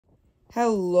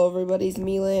Hello everybody, it's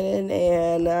me Landon,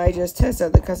 and I just tested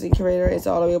out the custom creator. It's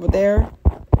all the way over there.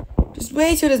 Just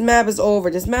wait till this map is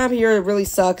over. This map here really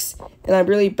sucks, and I'm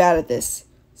really bad at this.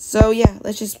 So yeah,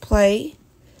 let's just play.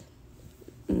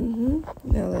 Now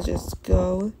let's just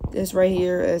go. This right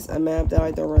here is a map that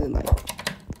I don't really like.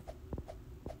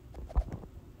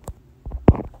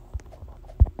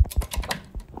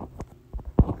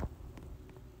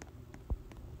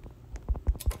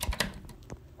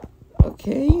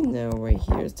 Okay, now right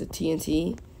here is the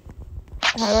TNT.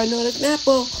 How do I know this map?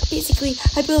 Well, basically,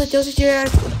 I built it. Don't you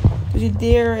ask? Don't you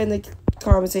dare in the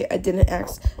comments say I didn't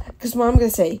ask? Because what I'm going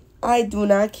to say, I do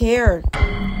not care.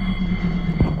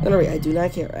 No, I do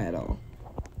not care at all.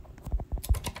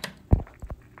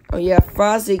 Oh yeah,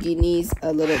 Frosiggy needs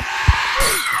a little...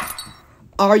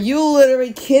 Are you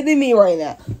literally kidding me right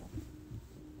now?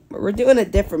 We're doing a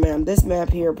different map. This map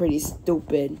here pretty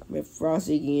stupid with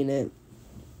Frosiggy in it.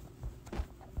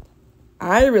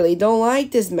 I really don't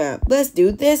like this map. Let's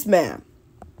do this map.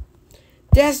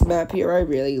 This map here I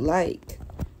really like.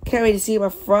 Can't wait to see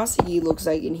what Frosiggy looks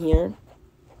like in here.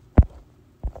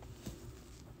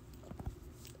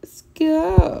 Let's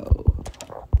go.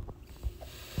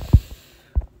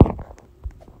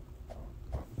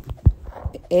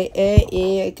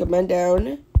 Come on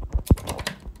down.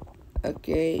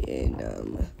 Okay,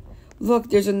 and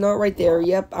look, there's a note right there.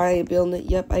 Yep, I build it.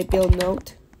 Yep, I build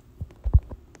note.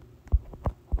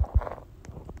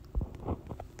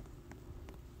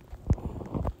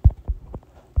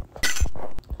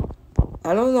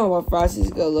 I don't know what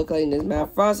Frosty's gonna look like in this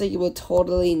map. Frosty will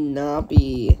totally not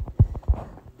be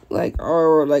like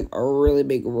a really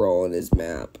big role in this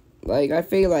map. Like I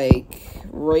feel like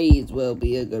raids will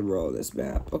be a good role in this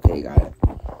map. Okay, got it.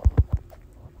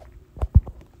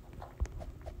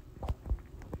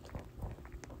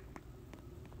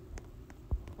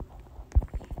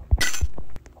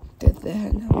 Did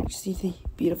that. Now you see the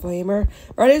beautiful hammer.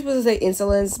 Or I was supposed to say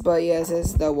insolence, but yes,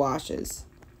 it's the washes.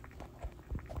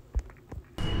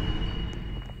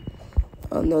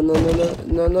 Oh, no,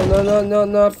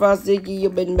 Frosiggy,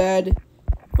 you've been bad.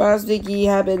 Frosiggy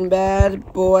have been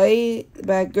bad boy,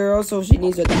 bad girl, so she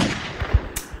needs to die.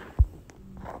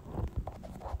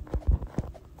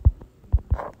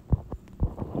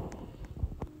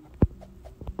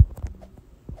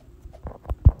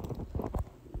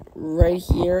 Right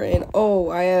here, and oh,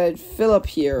 I added Philip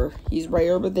here. He's right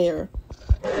over there.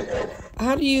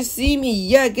 How do you see me?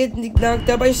 Yeah, getting knocked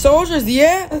out by soldiers,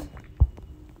 yeah?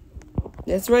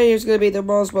 That's right, here's gonna be the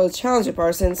most challenging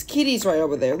part since Kitty's right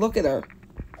over there. Look at her.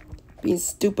 Being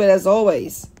stupid as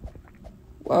always.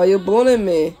 Wow, you're bullying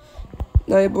me.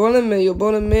 No, you're bullying me. You're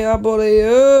bullying me. I bully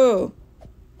you.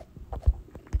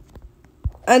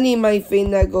 I need my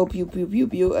thing that go pew pew pew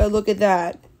pew. Look at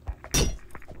that.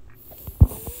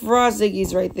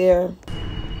 Frostiggy's right there.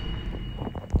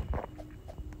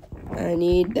 I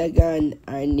need the gun.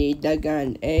 I need the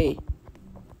gun. Hey.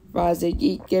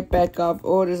 Frosiggy, get back off.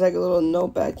 Oh, there's like a little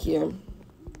note back here.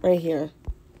 Right here.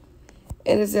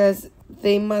 And it says,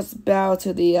 they must bow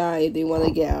to the eye if they want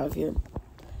to get out of here.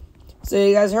 So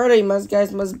you guys heard it. You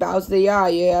guys must bow to the eye.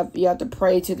 You have to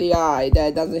pray to the eye that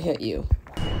it doesn't hit you.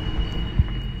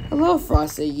 Hello,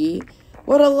 Frosiggy.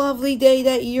 What a lovely day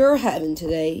that you're having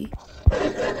today.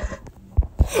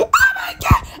 Oh my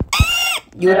god!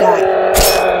 You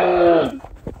died.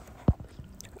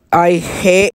 I hate